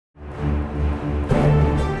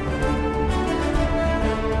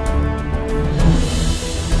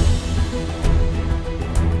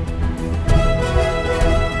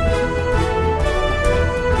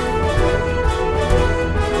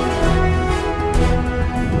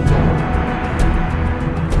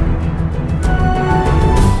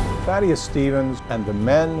Thaddeus Stevens and the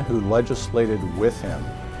men who legislated with him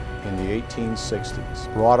in the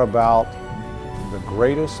 1860s brought about the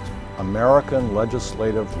greatest American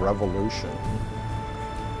legislative revolution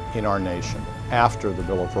in our nation after the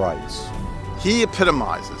Bill of Rights. He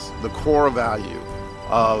epitomizes the core value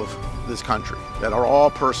of this country, that all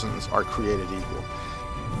persons are created equal.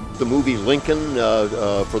 The movie Lincoln,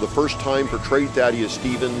 for the first time, portrayed Thaddeus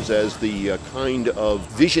Stevens as the kind of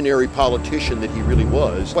visionary politician that he really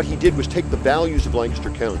was. What he did was take the values of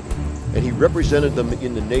Lancaster County, and he represented them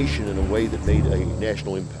in the nation in a way that made a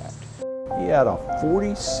national impact. He had a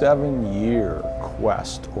 47-year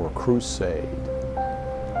quest or crusade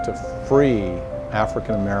to free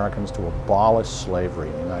African Americans, to abolish slavery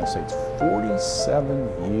in the United States.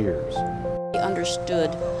 47 years. He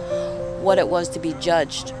understood what it was to be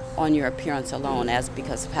judged on your appearance alone,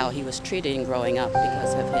 because of how he was treated in growing up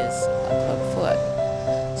because of his club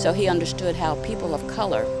foot. So he understood how people of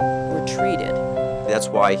color were treated. That's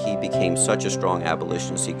why he became such a strong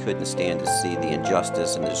abolitionist. He couldn't stand to see the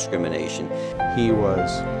injustice and the discrimination. He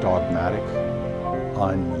was dogmatic,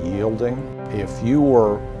 unyielding. If you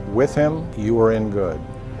were with him, you were in good.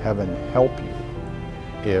 Heaven help you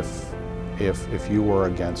if you were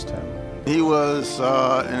against him. He was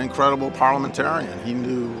an incredible parliamentarian. He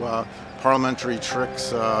knew parliamentary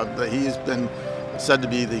tricks. That he's been said to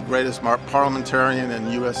be the greatest parliamentarian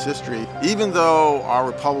in U.S. history. Even though our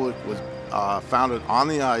republic was founded on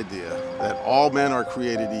the idea that all men are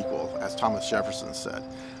created equal, as Thomas Jefferson said,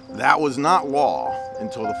 that was not law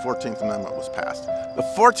until the 14th Amendment was passed. The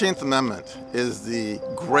 14th Amendment is the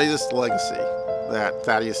greatest legacy that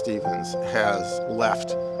Thaddeus Stevens has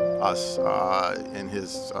left us in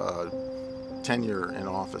his tenure in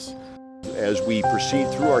office. As we proceed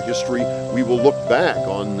through our history, we will look back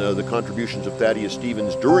on the contributions of Thaddeus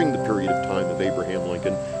Stevens during the period of time of Abraham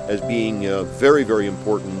Lincoln as being very, very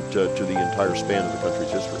important to the entire span of the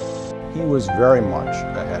country's history. He was very much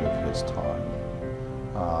ahead of his time.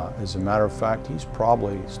 As a matter of fact, he's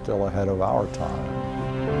probably still ahead of our time.